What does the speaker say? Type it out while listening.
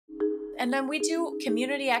And then we do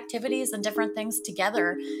community activities and different things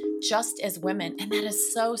together just as women. And that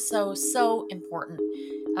is so, so, so important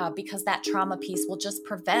because that trauma piece will just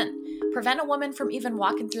prevent a woman from even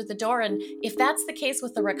walking through the door. And if that's the case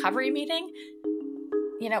with the recovery meeting,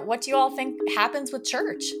 what do you all think happens with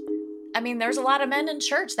church? I mean, there's a lot of men in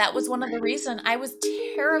church. That was one of the reasons I was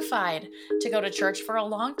terrified to go to church for a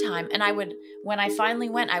long time. And when I finally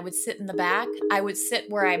went, I would sit in the back. I would sit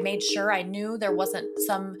where I made sure I knew there wasn't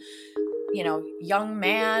some, young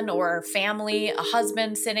man or family, a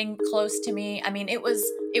husband sitting close to me. I mean, it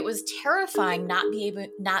was terrifying not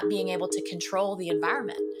being able to control the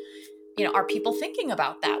environment. Are people thinking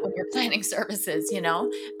about that when you're planning services,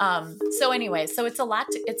 So anyway, so it's a lot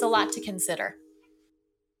to consider.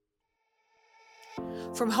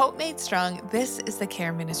 From Hope Made Strong, this is the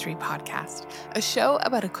Care Ministry Podcast, a show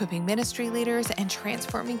about equipping ministry leaders and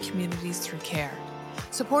transforming communities through care.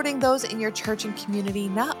 Supporting those in your church and community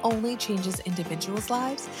not only changes individuals'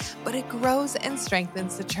 lives, but it grows and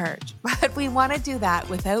strengthens the church. But we want to do that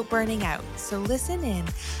without burning out. So listen in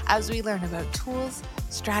as we learn about tools,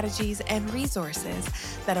 strategies, and resources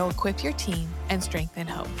that will equip your team and strengthen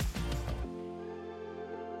hope.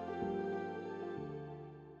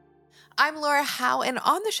 I'm Laura Howe, and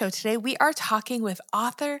on the show today, we are talking with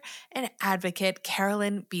author and advocate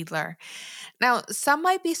Carolyn Beidler. Now, some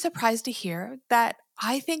might be surprised to hear that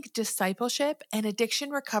I think discipleship and addiction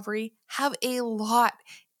recovery have a lot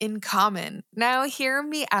in common. Now, hear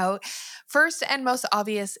me out. First and most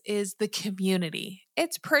obvious is the community.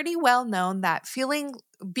 It's pretty well known that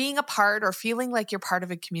being a part or feeling like you're part of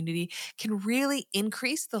a community can really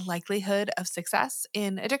increase the likelihood of success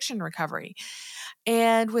in addiction recovery.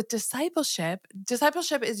 And with discipleship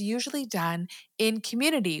is usually done in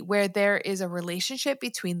community where there is a relationship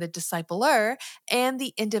between the discipler and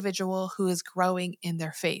the individual who is growing in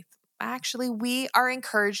their faith. Actually, we are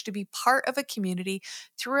encouraged to be part of a community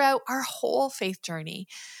throughout our whole faith journey.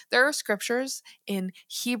 There are scriptures in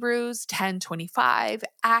Hebrews 10:25,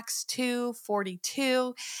 Acts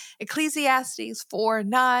 2:42, Ecclesiastes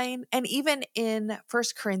 4:9, and even in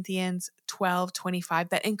 1 Corinthians 12:25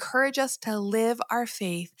 that encourage us to live our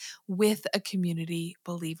faith with a community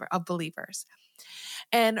of believers.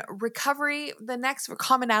 And recovery, the next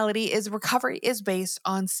commonality is recovery is based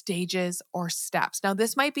on stages or steps. Now,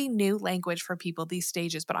 this might be new language for people, these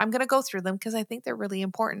stages, but I'm going to go through them because I think they're really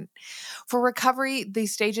important. For recovery,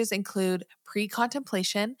 these stages include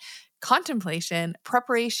pre-contemplation, contemplation,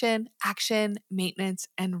 preparation, action, maintenance,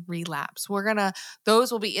 and relapse.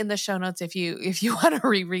 Those will be in the show notes if you want to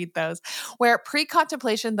reread those. Where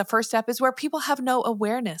pre-contemplation, the first step is where people have no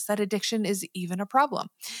awareness that addiction is even a problem.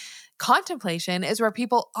 Contemplation is where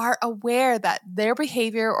people are aware that their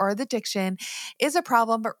behavior or the addiction is a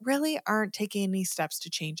problem, but really aren't taking any steps to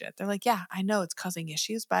change it. They're like, yeah, I know it's causing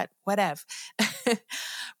issues, but whatever.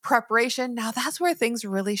 Preparation, now that's where things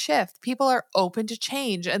really shift. People are open to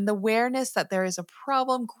change, and the awareness that there is a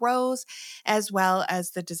problem grows, as well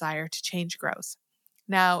as the desire to change grows.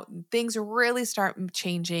 Now, things really start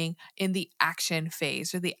changing in the action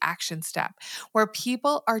phase or the action step, where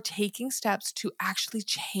people are taking steps to actually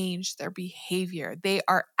change their behavior. They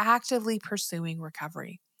are actively pursuing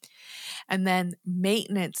recovery. And then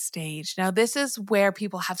maintenance stage. Now, this is where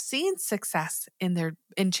people have seen success in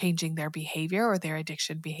changing their behavior or their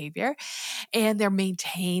addiction behavior, and they're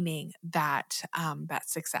maintaining that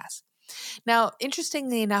success. Now,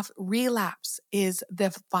 interestingly enough, relapse is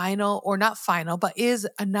the final, or not final, but is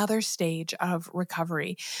another stage of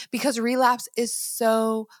recovery because relapse is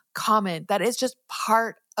so common that it's just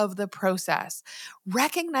part of the process.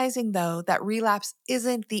 Recognizing, though, that relapse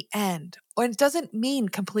isn't the end, or it doesn't mean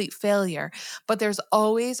complete failure, but there's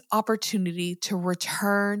always opportunity to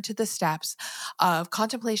return to the steps of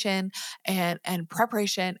contemplation and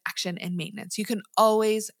preparation, action, and maintenance. You can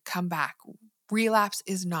always come back. Relapse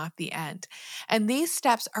is not the end. And these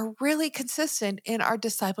steps are really consistent in our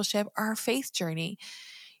discipleship, our faith journey.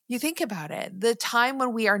 You think about it, the time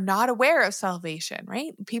when we are not aware of salvation,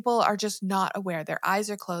 right? People are just not aware. Their eyes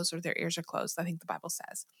are closed or their ears are closed, I think the Bible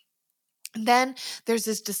says. And then there's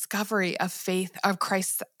this discovery of faith, of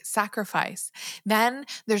Christ's sacrifice. Then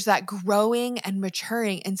there's that growing and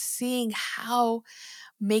maturing and seeing how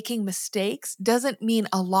making mistakes doesn't mean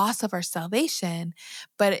a loss of our salvation,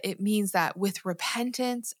 but it means that with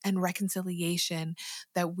repentance and reconciliation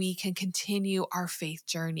that we can continue our faith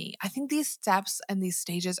journey. I think these steps and these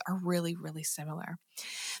stages are really, really similar.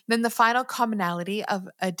 Then the final commonality of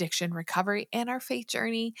addiction recovery and our faith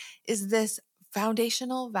journey is this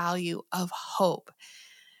foundational value of hope.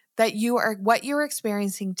 That what you're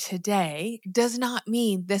experiencing today does not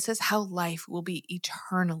mean this is how life will be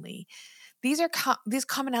eternally. These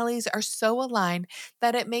commonalities are so aligned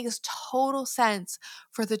that it makes total sense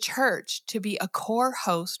for the church to be a core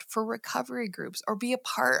host for recovery groups or be a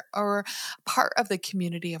part of the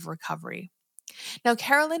community of recovery. Now,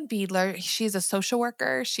 Carolyn Beidler, she's a social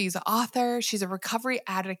worker, she's an author, she's a recovery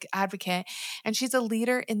advocate, and she's a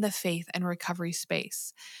leader in the faith and recovery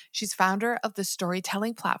space. She's founder of the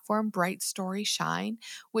storytelling platform Bright Story Shine,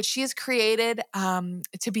 which she has created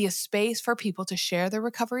to be a space for people to share their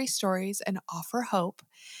recovery stories and offer hope,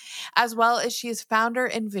 as well as she is founder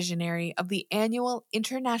and visionary of the annual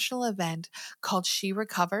international event called She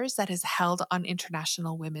Recovers that is held on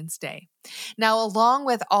International Women's Day. Now, along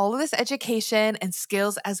with all of this education and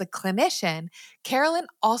skills as a clinician, Carolyn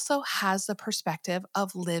also has the perspective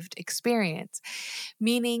of lived experience,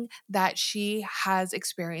 meaning that she has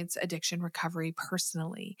experienced addiction recovery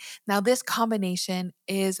personally. Now, this combination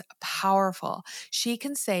is powerful. She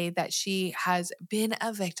can say that she has been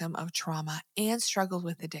a victim of trauma and struggled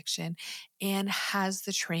with addiction and has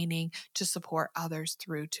the training to support others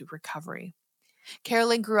through to recovery.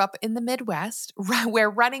 Carolyn grew up in the Midwest, where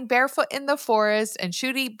running barefoot in the forest and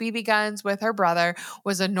shooting BB guns with her brother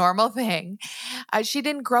was a normal thing. She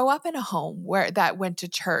didn't grow up in a home where that went to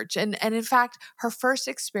church. And in fact, her first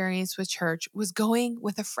experience with church was going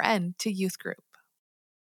with a friend to youth group.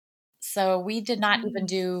 So we did not even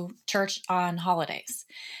do church on holidays.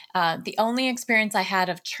 The only experience I had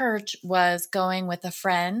of church was going with a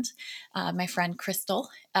friend, my friend Crystal.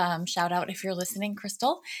 Shout out if you're listening,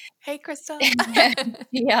 Crystal. Hey, Crystal.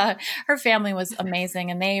 Yeah, her family was amazing,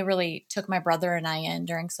 and they really took my brother and I in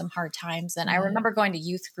during some hard times. And I remember going to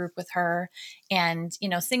youth group with her, and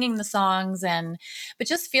singing the songs, but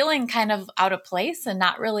just feeling kind of out of place and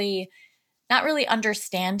not really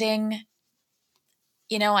understanding.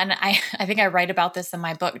 And I think I write about this in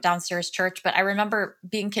my book, Downstairs Church, but I remember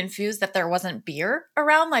being confused that there wasn't beer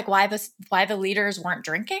around, like why the leaders weren't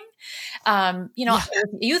drinking.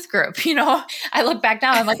 Youth group, I look back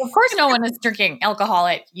now, I'm like, of course no one is drinking alcohol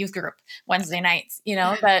at youth group Wednesday nights,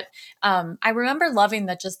 but I remember loving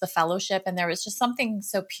just the fellowship, and there was just something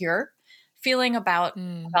so pure feeling about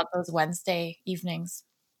those Wednesday evenings.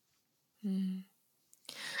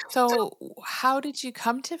 So how did you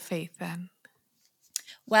come to faith then?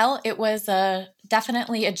 Well, it was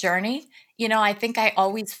definitely a journey. I think I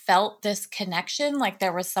always felt this connection, like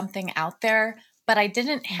there was something out there, but I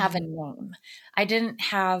didn't have a name. I didn't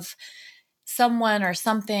have someone or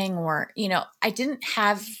something, or, I didn't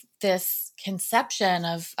have this conception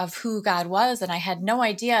of who God was. And I had no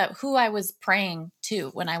idea who I was praying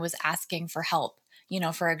to when I was asking for help.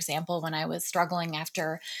 For example, when I was struggling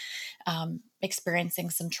after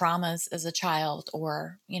experiencing some traumas as a child,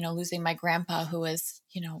 or, losing my grandpa, who was,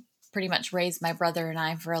 pretty much raised my brother and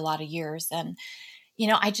I for a lot of years. And,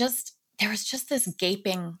 there was just this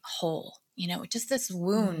gaping hole, just this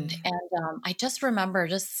wound. And I just remember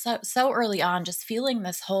just so early on, just feeling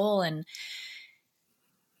this hole and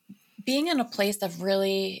being in a place of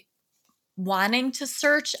really wanting to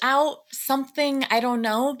search out something, I don't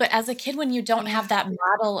know. But as a kid, when you don't have that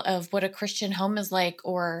model of what a Christian home is like,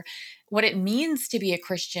 or what it means to be a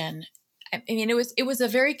Christian, I mean, it was a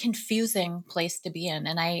very confusing place to be in.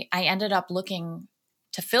 And I ended up looking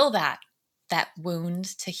to fill that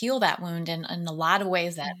wound, to heal that wound in a lot of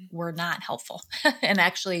ways that were not helpful and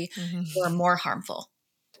actually were more harmful.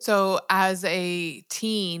 So as a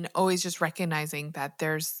teen, always just recognizing that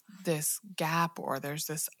there's this gap or there's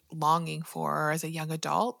this longing for, or as a young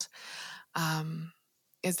adult,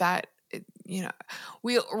 is that,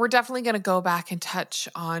 we're definitely going to go back and touch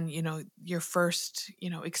on, your first,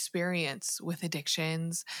 experience with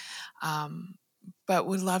addictions. But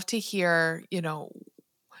would love to hear,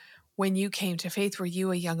 when you came to faith, were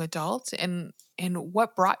you a young adult, and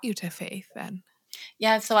what brought you to faith then?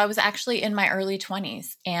 Yeah, so I was actually in my early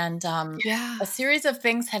 20s, and a series of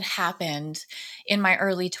things had happened in my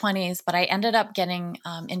early 20s, but I ended up getting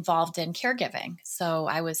involved in caregiving. So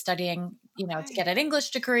I was studying, to get an English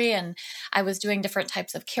degree, and I was doing different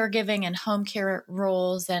types of caregiving and home care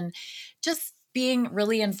roles, and just being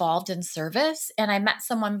really involved in service. And I met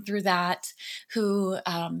someone through that who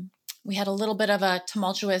we had a little bit of a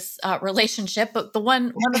tumultuous relationship, but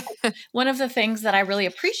one of the things that I really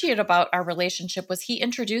appreciate about our relationship was he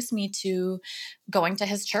introduced me to going to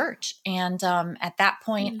his church. And at that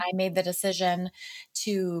point, I made the decision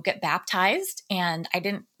to get baptized, and I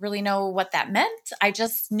didn't really know what that meant. I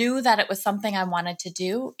just knew that it was something I wanted to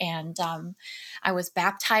do. And I was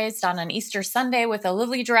baptized on an Easter Sunday with a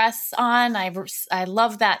lily dress on. I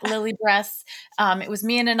love that lily dress. It was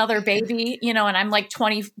me and another baby, and I'm like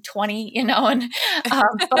 20 20, and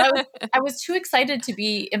but I was too excited to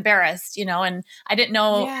be embarrassed, and I didn't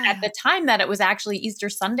know at Yeah. the time that it was actually Easter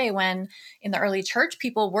Sunday when in the early church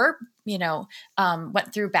people were,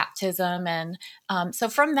 went through baptism. And so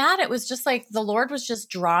from that, it was just like the Lord was just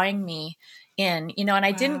drawing me in, and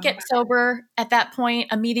I didn't Wow. get sober at that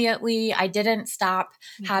point immediately. I didn't stop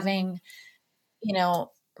Mhm. having,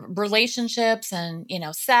 relationships and,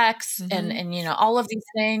 sex and, Mhm. all of these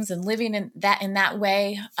things and living in that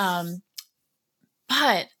way.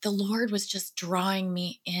 But the Lord was just drawing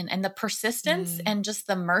me in, and the persistence Mm. and just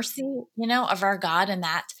the mercy, of our God, and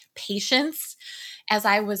that patience as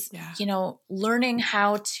I was, Yeah. learning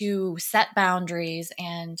how to set boundaries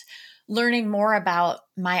and learning more about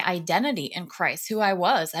my identity in Christ, who I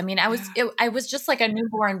was. I mean, Yeah. I was just like a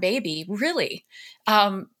newborn baby, really.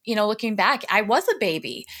 Looking back, I was a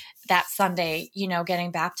baby that Sunday,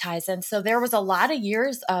 getting baptized. And so there was a lot of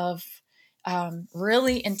years of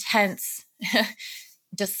really intense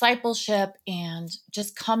discipleship and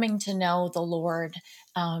just coming to know the Lord.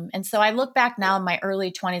 And so I look back now in my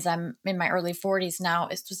early 20s, I'm in my early 40s now.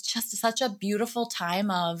 It was just such a beautiful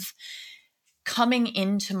time of coming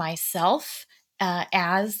into myself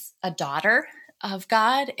as a daughter of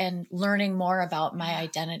God and learning more about my Yeah.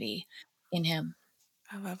 identity in Him.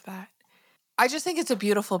 I love that. I just think it's a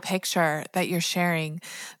beautiful picture that you're sharing,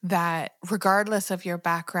 that regardless of your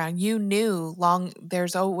background, you knew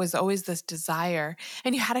was always this desire,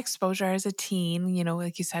 and you had exposure as a teen,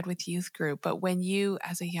 like you said, with youth group. But when you,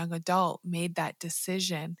 as a young adult, made that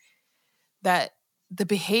decision, that the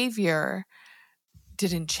behavior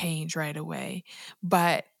didn't change right away,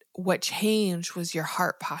 but what changed was your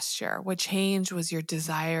heart posture. What changed was your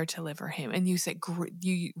desire to live for Him. And you said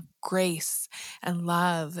grace and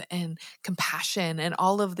love and compassion and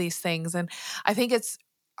all of these things. And I think it's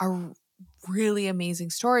a really amazing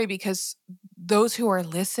story, because those who are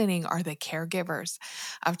listening are the caregivers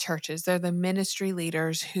of churches. They're the ministry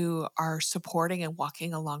leaders who are supporting and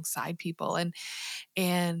walking alongside people.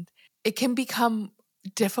 And it can become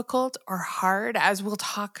difficult or hard, as we'll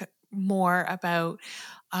talk more about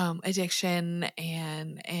addiction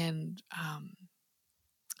and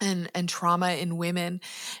trauma in women.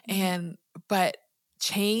 Mhm. But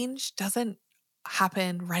change doesn't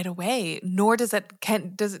happen right away, nor does it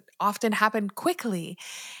often happen quickly.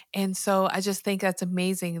 And so I just think that's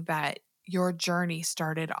amazing that your journey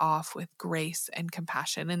started off with grace and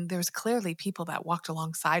compassion, and there's clearly people that walked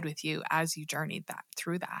alongside with you as you journeyed that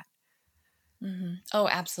through that. Oh,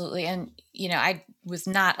 absolutely. And, I was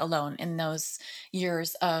not alone in those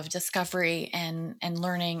years of discovery and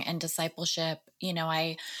learning and discipleship.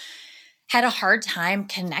 I had a hard time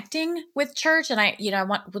connecting with church, and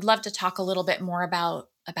would love to talk a little bit more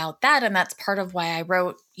about that. And that's part of why I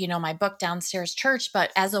wrote, my book Downstairs Church.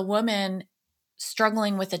 But as a woman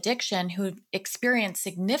struggling with addiction who experienced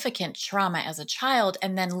significant trauma as a child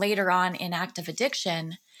and then later on in active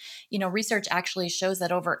addiction, research actually shows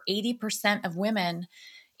that over 80% of women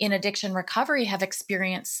in addiction recovery have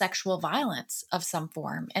experienced sexual violence of some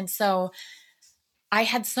form. And so I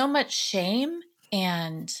had so much shame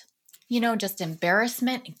and, just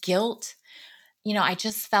embarrassment, guilt. I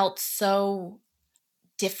just felt so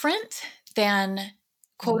different than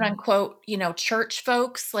quote Mm, unquote, church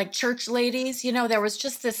folks, like church ladies. There was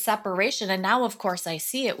just this separation. And now, of course, I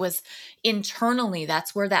see it was internally.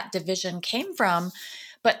 That's where that division came from.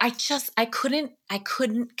 But I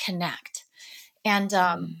couldn't connect. And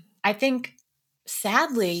mm, I think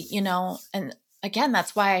sadly, and again,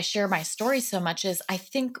 that's why I share my story so much, is I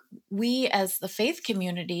think we as the faith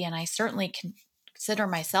community, and I certainly consider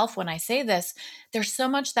myself when I say this, there's so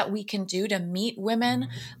much that we can do to meet women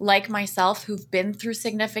like myself who've been through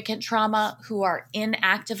significant trauma, who are in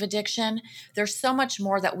active addiction. There's so much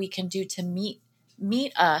more that we can do to meet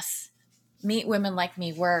women like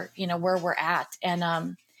me where we're at.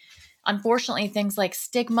 And unfortunately, things like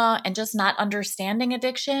stigma and just not understanding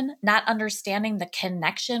addiction, not understanding the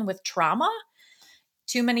connection with trauma.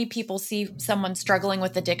 Too many people see someone struggling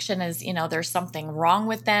with addiction as, there's something wrong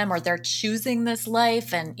with them, or they're choosing this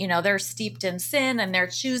life and, they're steeped in sin and they're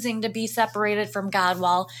choosing to be separated from God.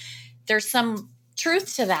 While there's some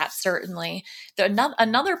truth to that, certainly.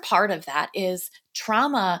 Another part of that is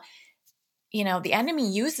trauma. The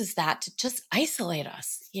enemy uses that to just isolate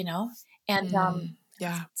us, and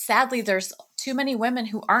yeah. sadly there's too many women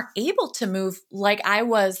who aren't able to move like I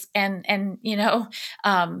was and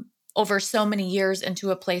over so many years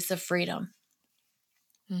into a place of freedom.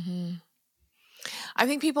 Hmm. I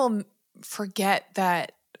think people forget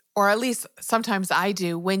that, or at least sometimes I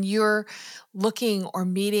do, when you're looking or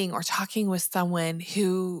meeting or talking with someone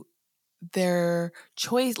who their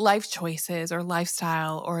life choices or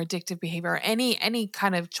lifestyle or addictive behavior, or any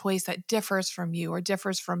kind of choice that differs from you or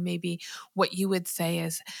differs from maybe what you would say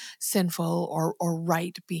is sinful or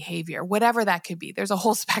right behavior, whatever that could be. There's a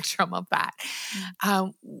whole spectrum of that.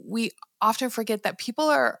 We often forget that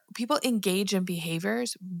people engage in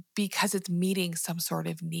behaviors because it's meeting some sort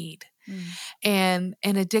of need. And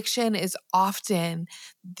addiction is often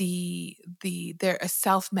they're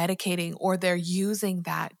self-medicating, or they're using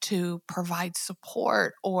that to provide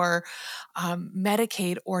support or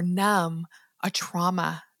medicate or numb a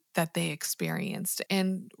trauma that they experienced.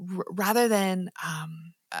 And rather than, I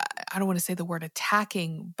don't want to say the word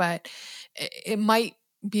attacking, but it might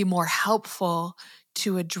be more helpful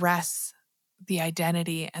to address the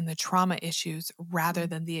identity and the trauma issues rather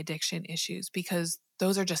than the addiction issues, because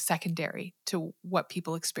those are just secondary to what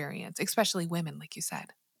people experience, especially women, like you said.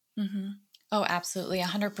 Mm-hmm. Oh, absolutely.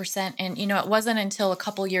 100%. And, it wasn't until a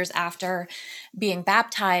couple years after being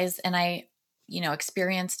baptized and I,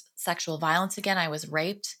 experienced sexual violence again. I was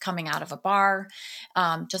raped coming out of a bar,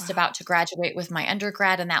 just about to graduate with my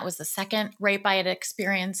undergrad. And that was the second rape I had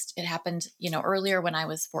experienced. It happened, earlier when I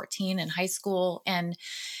was 14 in high school. And,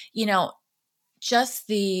 just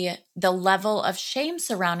the level of shame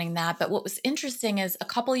surrounding that. But what was interesting is a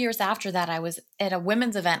couple years after that, I was at a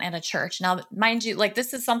women's event at a church. Now, mind you, like,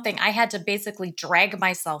 this is something I had to basically drag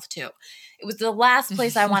myself to. It was the last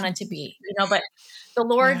place I wanted to be, but the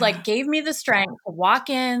Lord gave me the strength to walk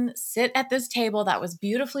in, sit at this table that was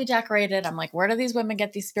beautifully decorated. I'm like, where do these women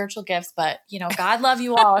get these spiritual gifts? But, God love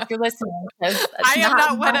you all if you're listening. I am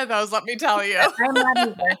not one of those, let me tell you. I'm not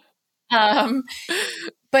either.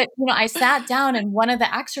 But, I sat down and one of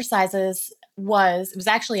the exercises it was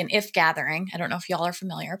actually an IF gathering. I don't know if y'all are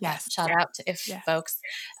familiar, but shout out to IF folks.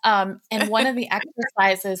 And one of the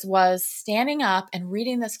exercises was standing up and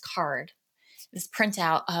reading this card, this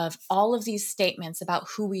printout of all of these statements about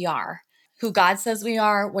who we are, who God says we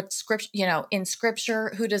are, what scripture, in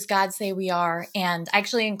scripture, who does God say we are? And I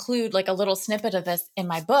actually include like a little snippet of this in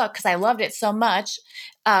my book because I loved it so much.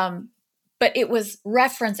 But it was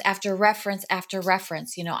reference after reference after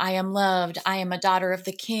reference. I am loved. I am a daughter of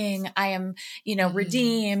the King. I am,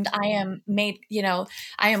 redeemed. I am made,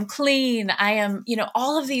 I am clean. I am,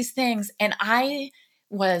 all of these things. And I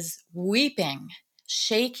was weeping,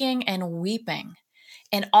 shaking and weeping.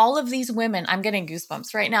 And all of these women, I'm getting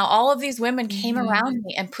goosebumps right now. All of these women came around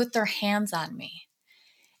me and put their hands on me.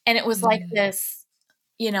 And it was like this,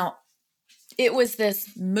 it was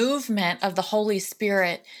this movement of the Holy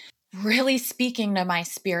Spirit really speaking to my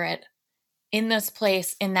spirit in this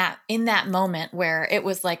place, in that moment where it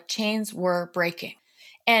was like chains were breaking.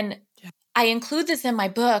 And I include this in my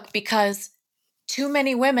book because too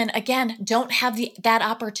many women, again, don't have that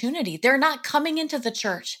opportunity. They're not coming into the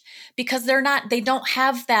church because they don't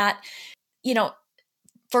have that,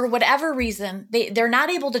 for whatever reason, they're not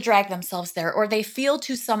able to drag themselves there, or they feel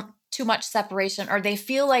too much separation, or they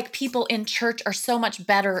feel like people in church are so much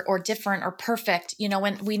better or different or perfect,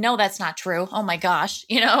 when we know that's not true. Oh my gosh,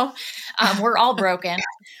 we're all broken.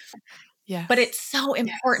 Yeah. But it's so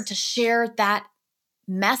important to share that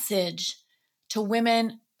message to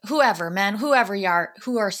women, whoever, men, whoever you are,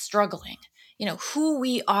 who are struggling, who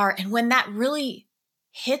we are. And when that really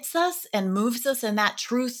hits us and moves us and that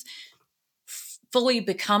truth fully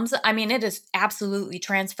becomes, it is absolutely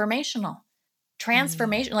transformational.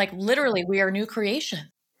 Like literally we are new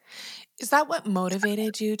creation. Is that what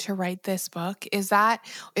motivated you to write this book? Was that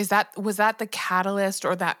the catalyst,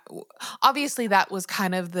 or that obviously that was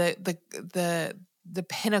kind of the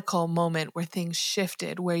pinnacle moment where things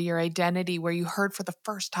shifted, where your identity, where you heard for the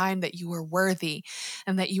first time that you were worthy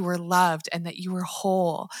and that you were loved and that you were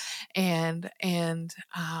whole. And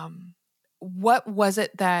what was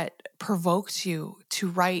it that provoked you to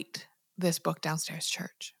write this book, Downstairs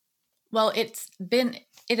Church? Well, it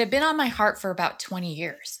had been on my heart for about 20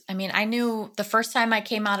 years. I knew the first time I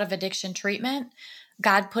came out of addiction treatment,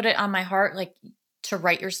 God put it on my heart, like, to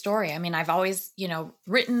write your story. I've always,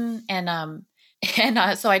 written and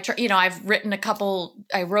so I've written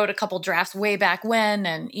I wrote a couple drafts way back when,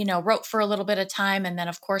 and, wrote for a little bit of time. And then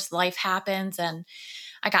of course life happens, and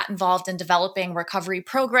I got involved in developing recovery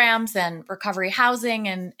programs and recovery housing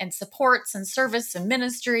and supports and service and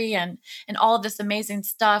ministry and all of this amazing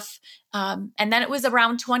stuff. And then it was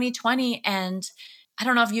around 2020. And I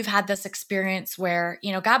don't know if you've had this experience where,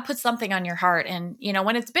 God puts something on your heart, and,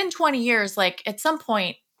 when it's been 20 years, like at some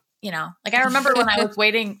point, like I remember when I was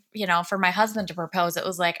waiting, for my husband to propose, it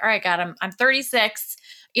was like, all right, God, I'm 36,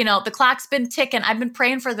 the clock's been ticking. I've been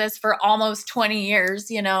praying for this for almost 20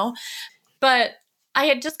 years, but I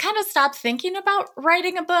had just kind of stopped thinking about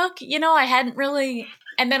writing a book. I hadn't really,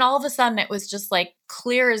 and then all of a sudden it was just like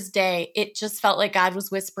clear as day. It just felt like God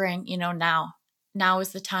was whispering, now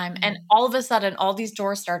is the time. And Mm. all of a sudden, all these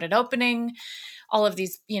doors started opening, all of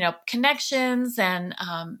these, connections and,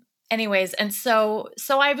 anyways. And so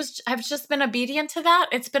I've just been obedient to that.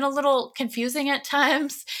 It's been a little confusing at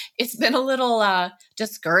times. It's been a little,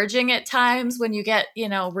 discouraging at times when you get,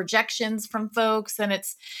 rejections from folks and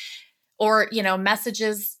or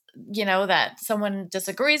messages that someone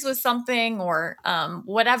disagrees with something or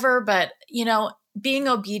whatever, but being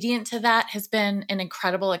obedient to that has been an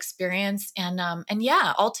incredible experience. And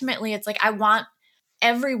yeah, ultimately it's like I want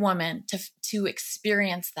every woman to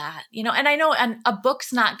experience that, and I know and a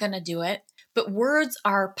book's not going to do it, but words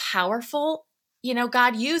are powerful.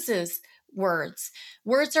 God uses words.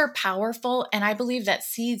 Words are powerful, and I believe that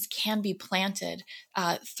seeds can be planted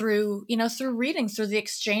through reading, through the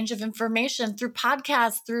exchange of information, through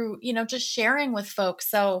podcasts, through just sharing with folks.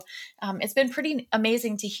 So it's been pretty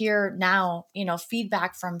amazing to hear now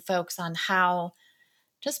feedback from folks on how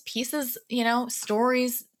just pieces,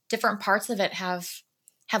 stories, different parts of it have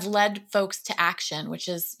led folks to action, which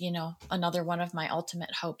is another one of my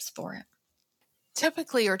ultimate hopes for it.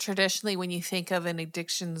 Typically or traditionally, when you think of an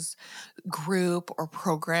addictions group or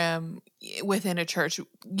program within a church,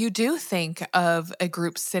 you do think of a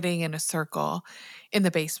group sitting in a circle in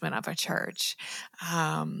the basement of a church,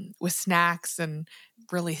 with snacks and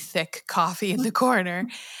really thick coffee in the corner.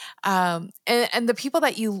 And the people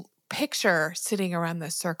that you picture sitting around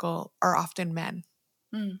this circle are often men.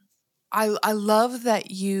 Mm. I love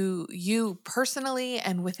that you personally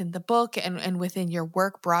and within the book and within your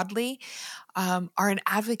work broadly, are an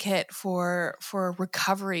advocate for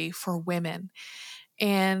recovery for women.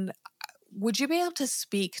 And would you be able to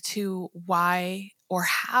speak to why or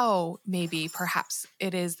how maybe perhaps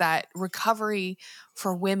it is that recovery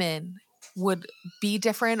for women would be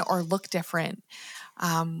different or look different,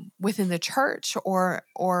 within the church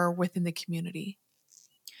or within the community?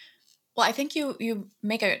 Well, I think you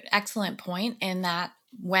make an excellent point in that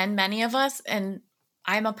when many of us, and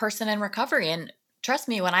I'm a person in recovery, and trust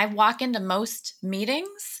me, when I walk into most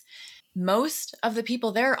meetings, most of the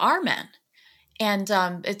people there are men. And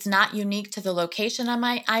it's not unique to the location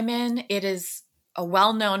I'm in. It is a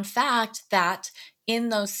well-known fact that in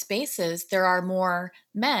those spaces, there are more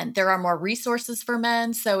men. There are more resources for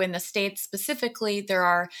men. So in the States specifically, there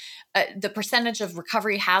are the percentage of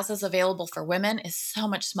recovery houses available for women is so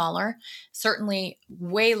much smaller. Certainly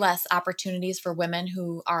way less opportunities for women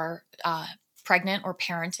who are pregnant or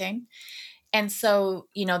parenting. And so,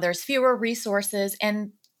 there's fewer resources,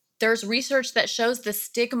 and there's research that shows the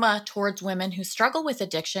stigma towards women who struggle with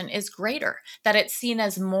addiction is greater, that it's seen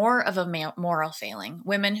as more of a moral failing.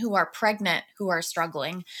 Women who are pregnant, who are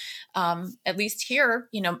struggling, at least here,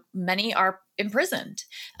 many are imprisoned.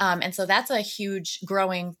 And so that's a huge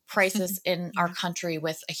growing crisis in our Yeah. country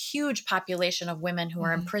with a huge population of women who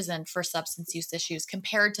are Mhm. imprisoned for substance use issues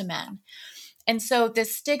compared to men. And so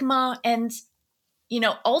this stigma and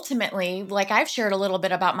ultimately, like I've shared a little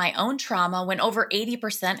bit about my own trauma when over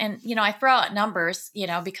 80%, and, I throw out numbers,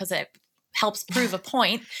 because it helps prove a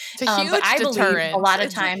point. It's a But huge I believe a deterrent. lot of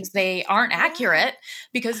times they aren't Yeah. accurate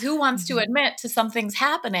because who wants to Mhm. admit to something's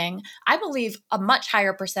happening? I believe a much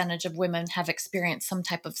higher percentage of women have experienced some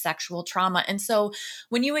type of sexual trauma. And so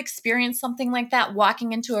when you experience something like that,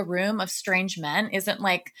 walking into a room of strange men isn't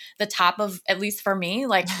like the top of, at least for me,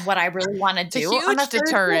 like what I really want to It's a do on a huge Thursday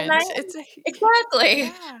deterrent. night. It's a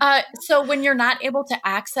Exactly. yeah. So when you're not able to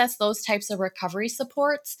access those types of recovery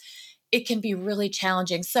supports, it can be really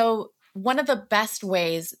challenging. So one of the best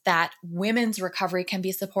ways that women's recovery can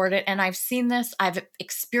be supported, and I've seen this, I've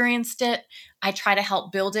experienced it, I try to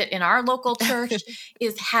help build it in our local church,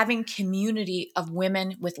 is having community of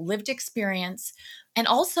women with lived experience and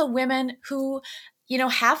also women who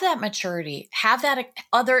have that maturity, have that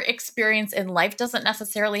other experience in life. Doesn't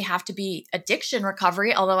necessarily have to be addiction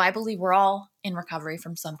recovery, although I believe we're all in recovery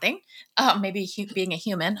from something. Maybe being a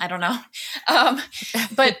human, I don't know.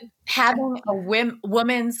 But having a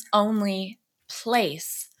woman's only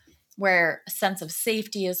place where a sense of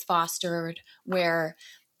safety is fostered, where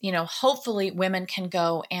hopefully women can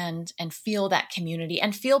go and feel that community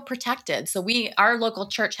and feel protected. So our local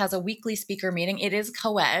church has a weekly speaker meeting. It is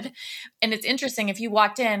co-ed, and it's interesting, if you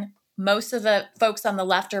walked in, most of the folks on the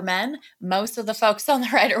left are men, most of the folks on the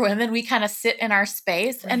right are women. We kind of sit in our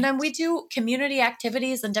space, and then we Right. do community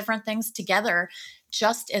activities and different things together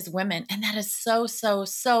just as women. And that is so, so,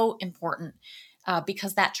 so important,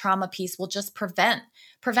 because that trauma piece will just prevent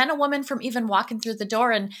a woman from even walking through the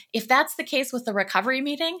door. And if that's the case with the recovery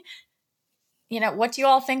meeting, what do you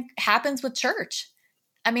all think happens with church?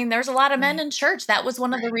 I mean, there's a lot of men Right. in church. That was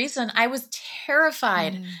one of the reasons I was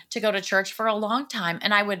terrified Mm, to go to church for a long time.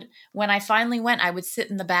 And I would, when I finally went, I would sit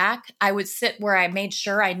in the back. I would sit where I made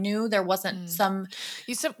sure I knew there wasn't mm. some,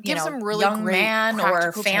 Give some really young great man or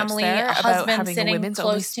practical tips family, a there about husband having a sitting women's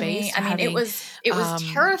only close to space me. to I mean, it having was it was um,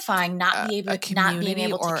 terrifying a not being community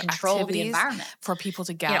able to or control the activities environment. for people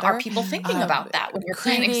to Are gather. people thinking Um, about that when you're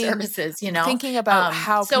planning creating, services? thinking about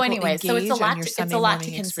how So people anyway, so engage on your it's Sunday a lot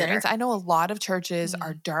to morning experience. consider. I know a lot of churches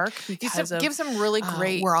are Mm. dark because of Give some really we're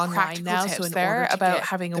great online practical now. So tips in there order to about get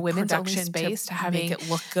having a the women's only production space to to make having it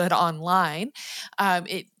look good online,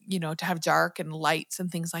 it to have dark and lights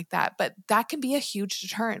and things like that. But that can be a huge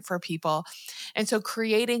deterrent for people. And so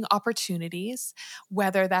creating opportunities,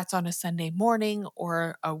 whether that's on a Sunday morning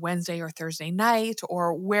or a Wednesday or Thursday night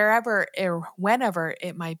or wherever or whenever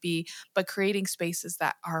it might be, but creating spaces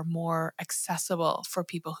that are more accessible for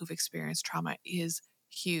people who've experienced trauma is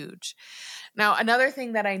huge. Now, another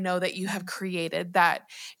thing that I know that you have created that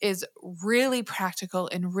is really practical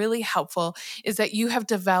and really helpful is that you have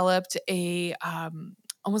developed a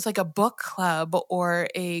almost like a book club or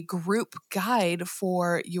a group guide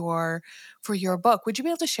for your book. Would you be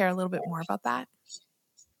able to share a little bit more about that?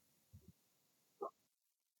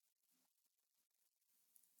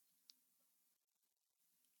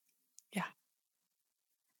 Yeah.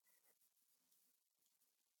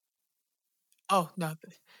 Oh, no.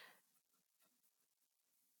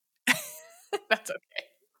 That's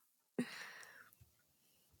okay.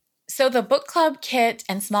 So, the book club kit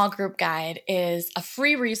and small group guide is a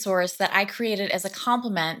free resource that I created as a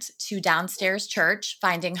complement to Downstairs Church,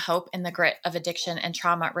 Finding Hope in the Grit of Addiction and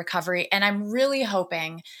Trauma Recovery. And I'm really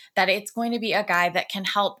hoping that it's going to be a guide that can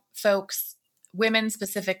help folks, women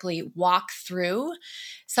specifically, walk through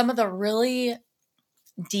some of the really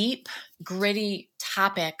deep, gritty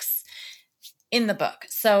topics in the book.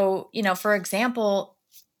 So, for example,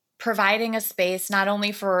 providing a space not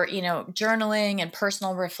only for journaling and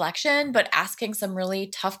personal reflection, but asking some really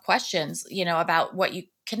tough questions about what you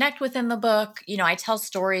connect with in the book. I tell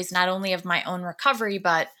stories not only of my own recovery,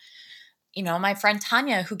 but my friend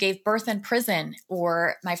Tanya, who gave birth in prison,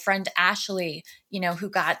 or my friend Ashley, who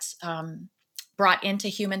got brought into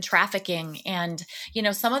human trafficking. And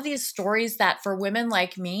some of these stories that for women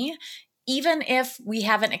like me, even if we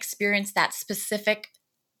haven't experienced that specific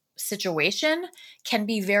situation, can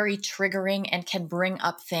be very triggering and can bring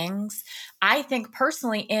up things, I think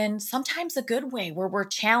personally, in sometimes a good way, where we're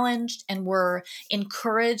challenged and we're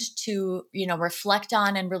encouraged to reflect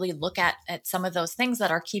on and really look at some of those things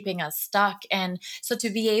that are keeping us stuck. And so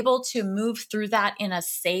to be able to move through that in a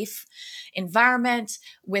safe environment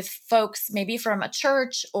with folks maybe from a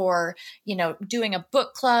church, or doing a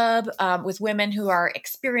book club with women who are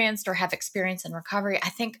experienced or have experience in recovery, I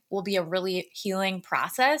think will be a really healing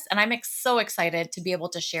process. And I'm so excited to be able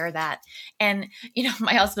to share that. And,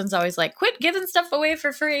 my husband's always like, quit giving stuff away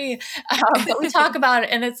for free. But we talk about it.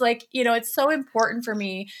 And it's like, it's so important for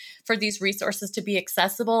me for these resources to be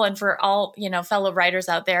accessible. And for all, fellow writers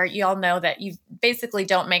out there, you all know that you basically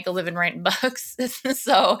don't make a living writing books.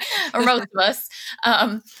 So, or most of us.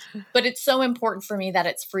 But it's so important for me that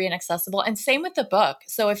it's free and accessible. And same with the book.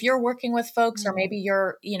 So if you're working with folks, or maybe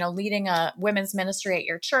you're, leading a women's ministry at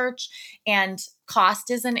your church and cost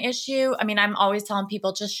is an issue. I mean, I'm always telling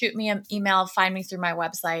people, just shoot me an email, find me through my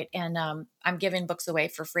website. And I'm giving books away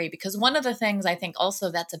for free, because one of the things I think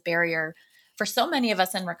also that's a barrier for so many of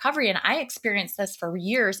us in recovery, and I experienced this for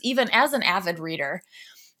years, even as an avid reader,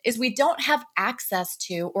 is we don't have access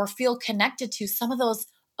to or feel connected to some of those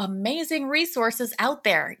amazing resources out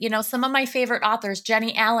there. Some of my favorite authors,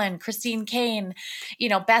 Jenny Allen, Christine Kane,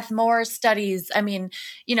 Beth Moore's studies. I mean,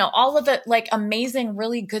 all of the like amazing,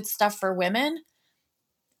 really good stuff for women.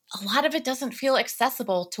 A lot of it doesn't feel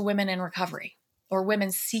accessible to women in recovery or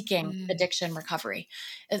women seeking Mm, addiction recovery.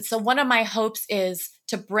 And so one of my hopes is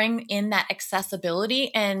to bring in that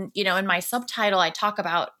accessibility. And, in my subtitle, I talk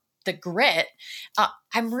about the grit.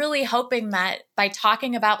 I'm really hoping that by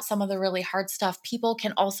talking about some of the really hard stuff, people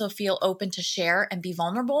can also feel open to share and be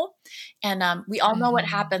vulnerable. And we all know what mhm.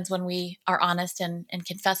 happens when we are honest and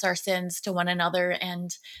confess our sins to one another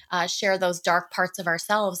and share those dark parts of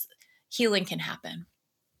ourselves. Healing can happen.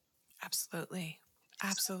 Absolutely.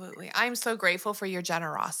 Absolutely. I'm so grateful for your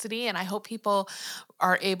generosity, and I hope people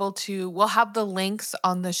are able to. We'll have the links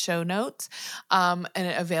on the show notes, and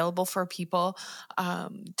available for people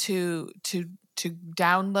to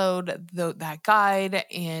download that guide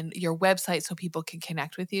and your website so people can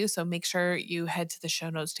connect with you. So make sure you head to the show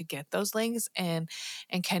notes to get those links and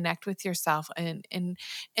connect with yourself and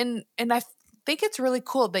I think it's really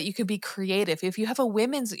cool that you could be creative. If you have a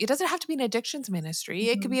women's, it doesn't have to be an addictions ministry.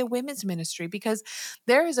 It could Mhm. be a women's ministry, because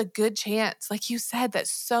there is a good chance, like you said, that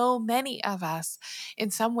so many of us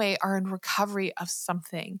in some way are in recovery of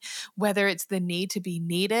something, whether it's the need to be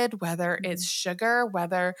needed, whether it's Mhm. sugar,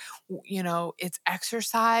 whether, it's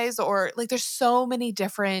exercise, or like there's so many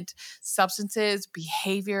different substances,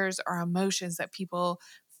 behaviors, or emotions that people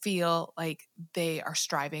feel like they are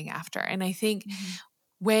striving after. And I think Mhm.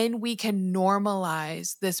 when we can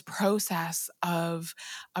normalize this process of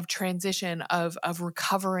transition, of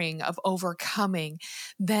recovering, of overcoming,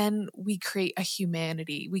 then we create a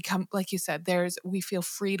humanity. We come, like you said, we feel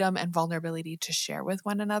freedom and vulnerability to share with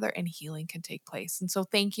one another, and healing can take place. And so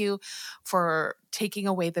thank you for taking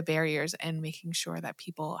away the barriers and making sure that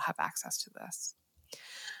people have access to this.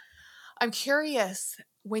 I'm curious,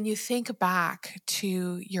 when you think back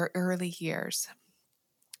to your early years,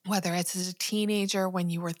 whether it's as a teenager when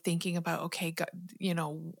you were thinking about, okay,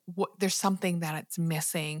 there's something that it's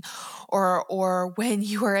missing, or when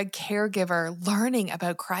you were a caregiver learning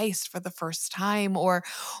about Christ for the first time, or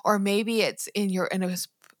maybe it's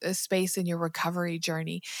a space in your recovery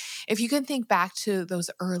journey. If you can think back to those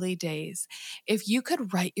early days, if you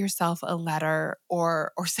could write yourself a letter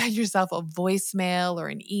or send yourself a voicemail or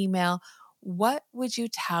an email, what would you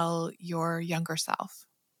tell your younger self?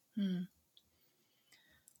 Hmm.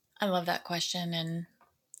 I love that question. And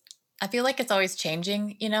I feel like it's always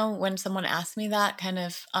changing, when someone asks me that kind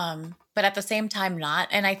of, but at the same time, not.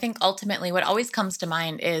 And I think ultimately what always comes to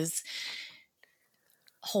mind is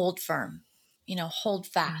hold firm, hold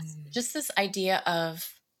fast. Mm. Just this idea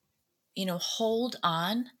of, hold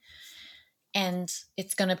on and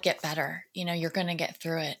it's going to get better. You're going to get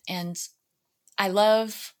through it. And I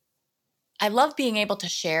love I love being able to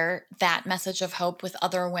share that message of hope with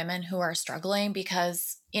other women who are struggling,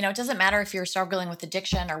 because, it doesn't matter if you're struggling with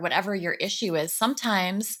addiction or whatever your issue is.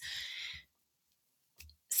 Sometimes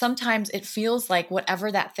it feels like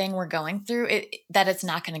whatever that thing we're going through, that it's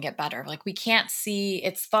not going to get better. Like we can't see,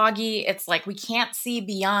 it's foggy. It's like we can't see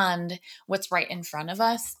beyond what's right in front of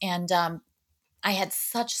us. And I had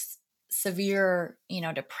such severe,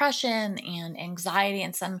 depression and anxiety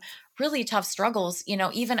and some really tough struggles,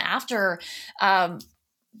 even after um,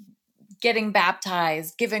 getting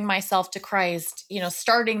baptized, giving myself to Christ,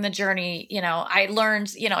 starting the journey. I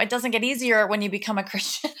learned, it doesn't get easier when you become a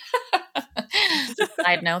Christian. Just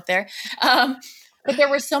side note there. Um, but there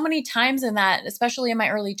were so many times in that, especially in my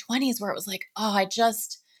early 20s, where it was like, oh,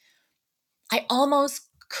 I almost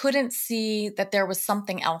couldn't see that there was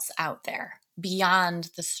something else out there beyond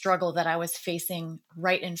the struggle that I was facing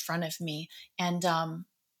right in front of me. And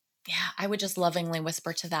yeah, I would just lovingly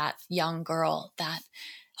whisper to that young girl that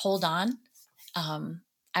hold on. Um,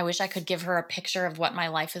 I wish I could give her a picture of what my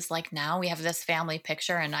life is like now. We have this family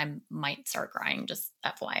picture, and I might start crying, just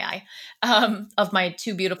FYI, of my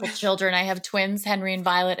two beautiful children. I have twins, Henry and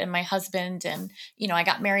Violet, and my husband. And, I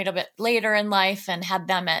got married a bit later in life and had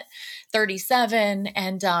them at 37,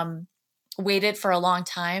 and waited for a long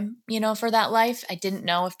time, for that life. I didn't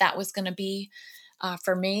know if that was going to be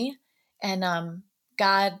for me. And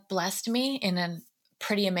God blessed me in a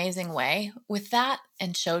pretty amazing way with that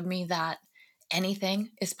and showed me that anything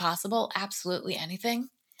is possible, absolutely anything.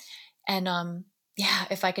 And yeah,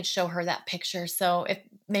 if I could show her that picture. So if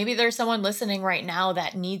maybe there's someone listening right now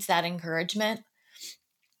that needs that encouragement,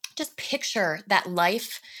 just picture that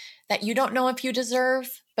life that you don't know if you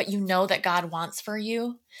deserve, but you know that God wants for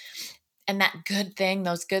you, and that good thing,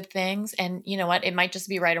 those good things. And you know what? It might just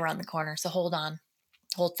be right around the corner. So hold on,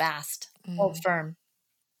 hold fast, hold Mm. firm.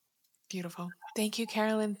 Beautiful. Thank you,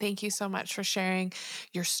 Carolyn. Thank you so much for sharing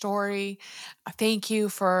your story. Thank you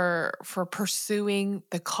for pursuing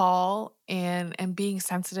the call and being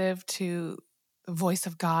sensitive to the voice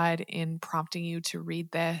of God in prompting you to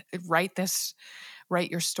write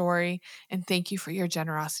your story. And thank you for your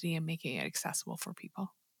generosity in making it accessible for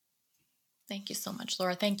people. Thank you so much,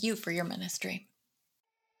 Laura. Thank you for your ministry.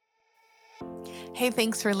 Hey,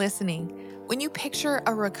 thanks for listening. When you picture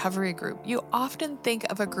a recovery group, you often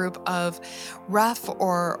think of a group of rough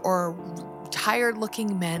or tired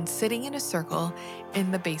looking men sitting in a circle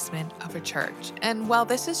in the basement of a church. And while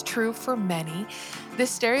this is true for many,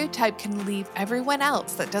 this stereotype can leave everyone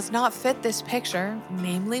else that does not fit this picture,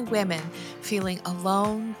 namely women, feeling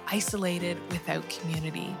alone, isolated, without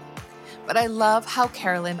community. But I love how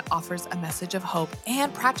Carolyn offers a message of hope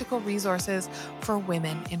and practical resources for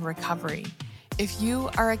women in recovery. If you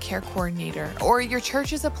are a care coordinator or your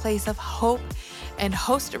church is a place of hope and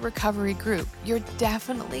host a recovery group, you're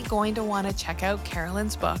definitely going to want to check out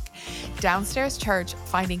Carolyn's book, Downstairs Church,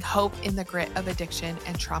 Finding Hope in the Grit of Addiction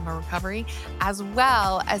and Trauma Recovery, as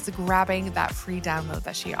well as grabbing that free download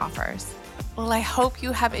that she offers. Well, I hope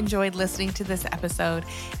you have enjoyed listening to this episode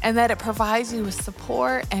and that it provides you with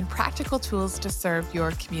support and practical tools to serve your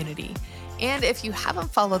community. And if you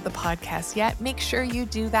haven't followed the podcast yet, make sure you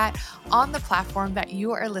do that on the platform that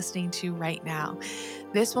you are listening to right now.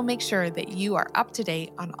 This will make sure that you are up to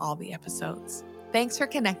date on all the episodes. Thanks for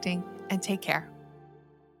connecting and take care.